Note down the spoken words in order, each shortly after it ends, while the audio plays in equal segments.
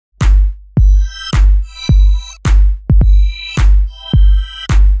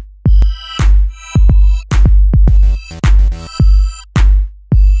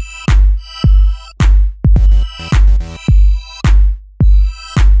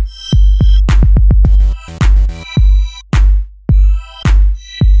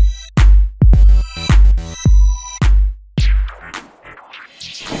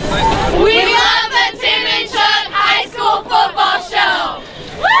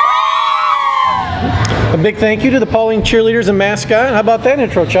big thank you to the Pauling cheerleaders and mascot. How about that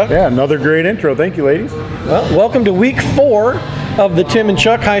intro, Chuck? Yeah, another great intro. Thank you, ladies. Well, welcome to week 4 of the Tim and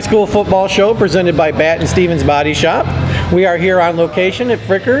Chuck High School Football Show presented by Bat and Stevens Body Shop. We are here on location at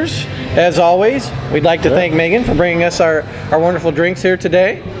Frickers. As always, we'd like to thank Megan for bringing us our wonderful drinks here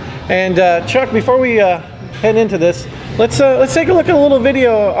today. And Chuck, before we head into this, let's take a look at a little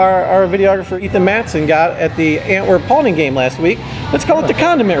video our videographer Ethan Matson got at the Antwerp-Paulding game last week. Let's call it the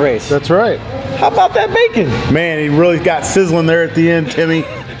condiment race. That's right. How about that bacon? Man, he really got sizzling there at the end, Timmy.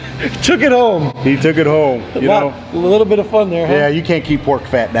 Took it home. He took it home. You know, a little bit of fun there, huh? Yeah, you can't keep pork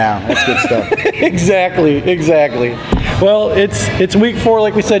fat down. That's good stuff. Exactly. Well, it's week 4,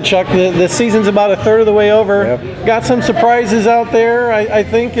 like we said, Chuck. The season's about a third of the way over. Yep. Got some surprises out there, I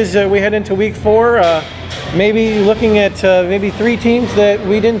think, as we head into week 4. Maybe looking at maybe 3 teams that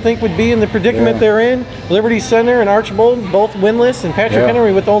we didn't think would be in the predicament they're in. Liberty Center and Archbold, both winless, and Patrick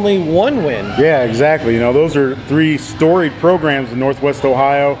Henry with only 1 win. Yeah, exactly. You know, those are 3 storied programs in Northwest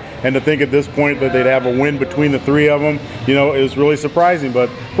Ohio, and to think at this point that they'd have a win between the 3 of them, you know, it was really surprising. But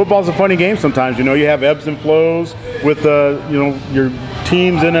football's a funny game sometimes. You know, you have ebbs and flows with, you know, your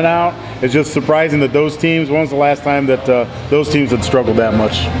teams in and out. It's just surprising that those teams, when was the last time that those teams had struggled that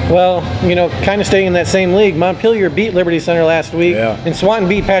much? Well, you know, kind of staying in that same league, Montpelier beat Liberty Center last week, and Swanton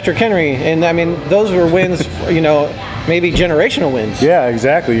beat Patrick Henry. And, I mean, those were wins, you know, maybe generational wins. Yeah,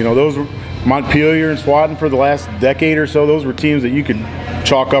 exactly. You know, those were Montpelier and Swanton for the last decade or so. Those were teams that you could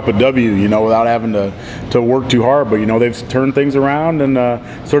chalk up a W, you know, without having to work too hard. But, you know, they've turned things around and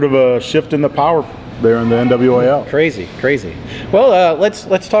sort of a shift in the power there in the NWAL. Crazy. Well,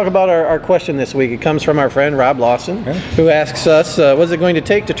 let's talk about our question this week. It comes from our friend Rob Lawson, who asks us, what's it going to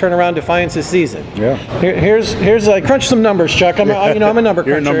take to turn around Defiance this season? Yeah. Here's crunch some numbers, Chuck. I'm a number cruncher.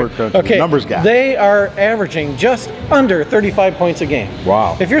 You're a number cruncher. Okay. Numbers guy. They are averaging just under 35 points a game.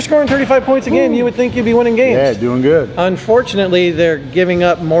 Wow. If you're scoring 35 points a game, you would think you'd be winning games. Yeah, doing good. Unfortunately, they're giving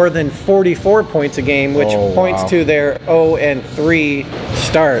up more than 44 points a game, which points to their 0-3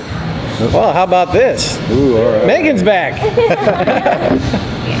 start. Well, how about this? Ooh, all right. Megan's back.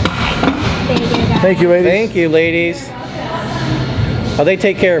 Thank you, ladies. Thank you, ladies. Oh, they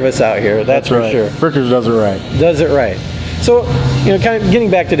take care of us out here. That's for right. sure. Frickers does it right. Does it right. So, you know, kind of getting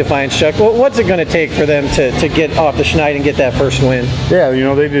back to Defiance, Chuck, what's it going to take for them to get off the schneid and get that first win? Yeah, you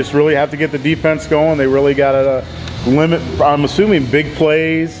know, they just really have to get the defense going. They really got to limit, I'm assuming, big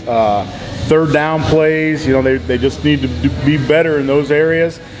plays, third down plays. You know, they just need to be better in those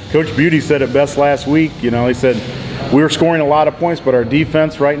areas. Coach Beauty said it best last week. You know, he said, we were scoring a lot of points, but our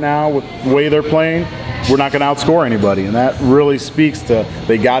defense right now, with the way they're playing, we're not going to outscore anybody. And that really speaks to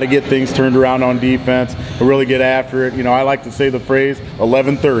they got to get things turned around on defense and really get after it. You know, I like to say the phrase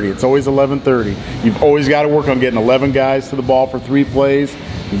 11:30. It's always 11:30. You've always got to work on getting 11 guys to the ball for 3 plays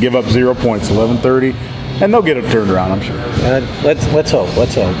and give up 0 points. 11:30. And they'll get it turned around, I'm sure. Let's hope.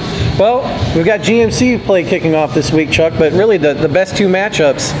 Well, we've got GMC play kicking off this week, Chuck, but really the best 2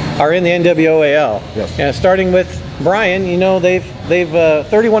 matchups are in the NWAL. Yes. Starting with Bryan, you know, they've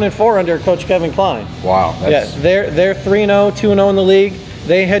 31-4 under Coach Kevin Klein. Wow. They're 3-0, 2-0 in the league.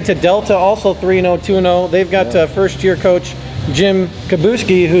 They head to Delta, also 3-0, 2-0. They've got first-year coach Jim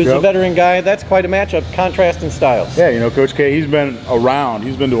Kabuski, who's a veteran guy. That's quite a matchup, contrast in styles. Yeah, you know, Coach K, he's been around.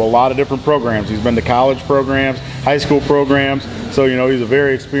 He's been to a lot of different programs. He's been to college programs, high school programs. So, you know, he's a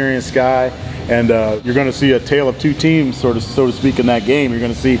very experienced guy. And you're going to see a tale of 2 teams, so to speak, in that game. You're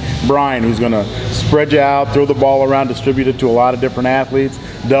going to see Bryan, who's going to spread you out, throw the ball around, distribute it to a lot of different athletes.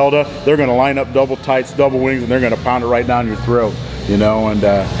 Delta, they're going to line up double tights, double wings, and they're going to pound it right down your throat, you know. And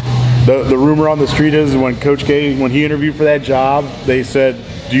the rumor on the street is when Coach K, when he interviewed for that job, they said,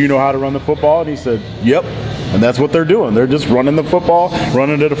 do you know how to run the football? And he said, yep. And that's what they're doing. They're just running the football,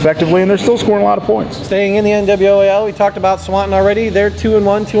 running it effectively, and they're still scoring a lot of points. Staying in the NWAL, we talked about Swanton already. They're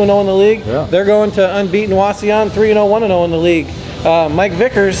 2-1, 2-0 in the league. Yeah. They're going to unbeaten Wauseon, 3-0, 1-0 in the league. Mike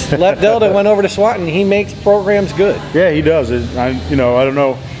Vickers left Delta, went over to Swanton. He makes programs good. Yeah, he does. I don't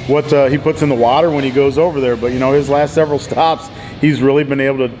know what he puts in the water when he goes over there, but, you know, his last several stops, he's really been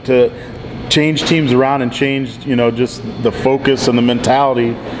able to change teams around and change, you know, just the focus and the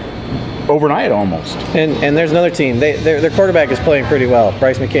mentality overnight almost. And there's another team. Their quarterback is playing pretty well,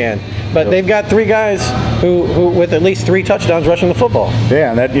 Bryce McCann. But they've got 3 guys who with at least 3 touchdowns rushing the football.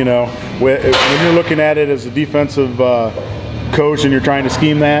 Yeah, and that, you know, when you're looking at it as a defensive coach and you're trying to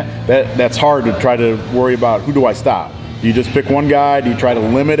scheme that's hard to try to worry about who do I stop. Do you just pick one guy? Do you try to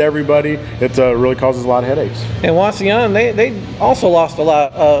limit everybody? It really causes a lot of headaches. And Wauseon, they also lost a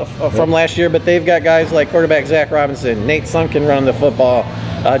lot from last year, but they've got guys like quarterback Zach Robinson, Nate Sunken running the football,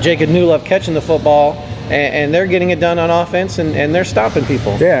 Jacob Newlove catching the football, and they're getting it done on offense, and they're stopping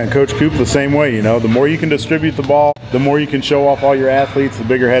people. Yeah, and Coach Coop the same way. You know, the more you can distribute the ball, the more you can show off all your athletes, the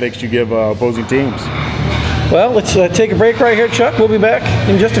bigger headaches you give opposing teams. Well, let's take a break right here, Chuck. We'll be back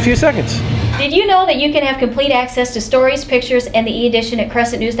in just a few seconds. Did you know that you can have complete access to stories, pictures, and the e-edition at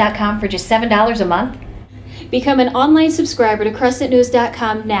Crescent-News.com for just $7 a month? Become an online subscriber to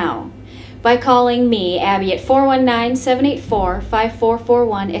Crescent-News.com now by calling me, Abby, at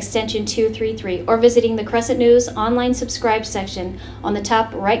 419-784-5441, extension 233, or visiting the Crescent News online subscribe section on the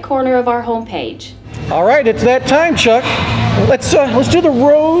top right corner of our homepage. All right, it's that time, Chuck. Let's do the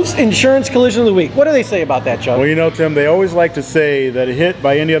Rose Insurance Collision of the Week. What do they say about that, Chuck? Well, you know, Tim, they always like to say that a hit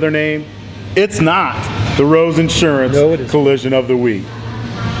by any other name, it's not the Rose Insurance Collision of the Week.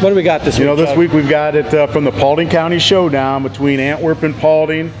 What do we got this week? You know, this Chuck? week we've got it from the Paulding County Showdown between Antwerp and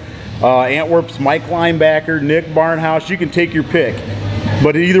Paulding. Antwerp's Mike Linebacker, Nick Barnhouse, you can take your pick.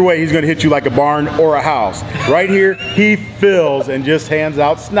 But either way, he's going to hit you like a barn or a house. Right here, he fills and just hands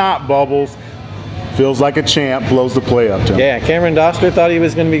out snot bubbles. Feels like a champ, blows the play up to him. Yeah, Cameron Doster thought he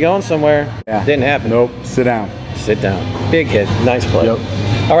was going to be going somewhere. Yeah. Didn't happen. Nope, sit down. Sit down. Big hit. Nice play. Yep.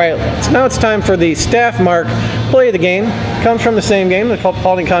 All right, so now it's time for the staff mark play of the game. Comes from the same game, the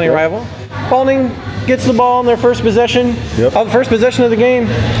Paulding County rival. Paulding gets the ball in their first possession. First possession of the game.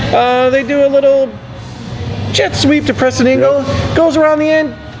 They do a little jet sweep to Preston Ingle. Goes around the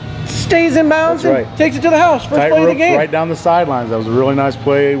end, stays in bounds, and takes it to the house. First play of the game. Right down the sidelines. That was a really nice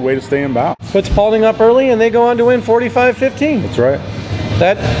play, way to stay in bounds. Puts Paulding up early, and they go on to win 45-15. That's right.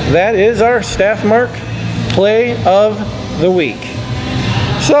 That is our staff mark play of the week.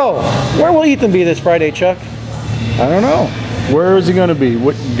 So, where will Ethan be this Friday, Chuck? I don't know. Where is he going to be?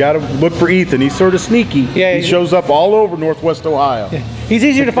 You got to look for Ethan. He's sort of sneaky. Yeah, he shows up all over Northwest Ohio. He's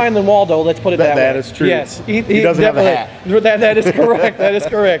easier to find than Waldo. Let's put it that way. That is true. Yes, he doesn't have a hat. That is correct. That is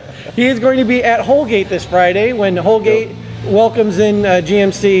correct. He is going to be at Holgate this Friday when Holgate welcomes in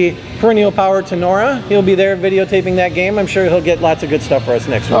GMC Perennial Power to Nora. He'll be there videotaping that game. I'm sure he'll get lots of good stuff for us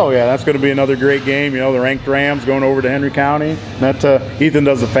next week. Oh yeah, that's going to be another great game. You know, the ranked Rams going over to Henry County. That Ethan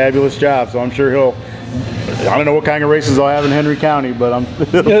does a fabulous job, so I'm sure he'll. I don't know what kind of races I'll have in Henry County, but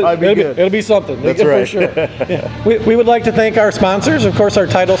it'll be good. It'll be something. That's right. For sure. Yeah. We would like to thank our sponsors. Of course, our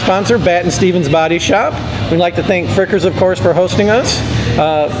title sponsor, Batt and Stevens Body Shop. We'd like to thank Frickers, of course, for hosting us.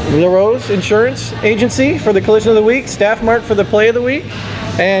 The Rose Insurance Agency for the Collision of the Week. Staff Mark for the Play of the Week.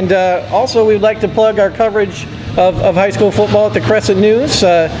 And also, we'd like to plug our coverage of high school football at the Crescent-News.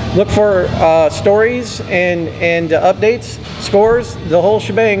 Look for stories and updates, scores, the whole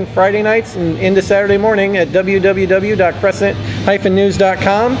shebang, Friday nights and into Saturday morning at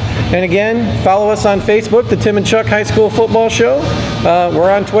www.crescent-news.com. And again, follow us on Facebook, the Tim and Chuck High School Football Show.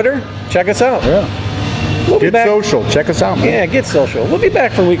 We're on Twitter. Check us out. Yeah. Get social. Check us out, man. Yeah, get social. We'll be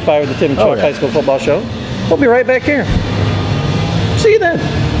back for week 5 of the Tim and Chuck High School Football Show. We'll be right back here. See you then.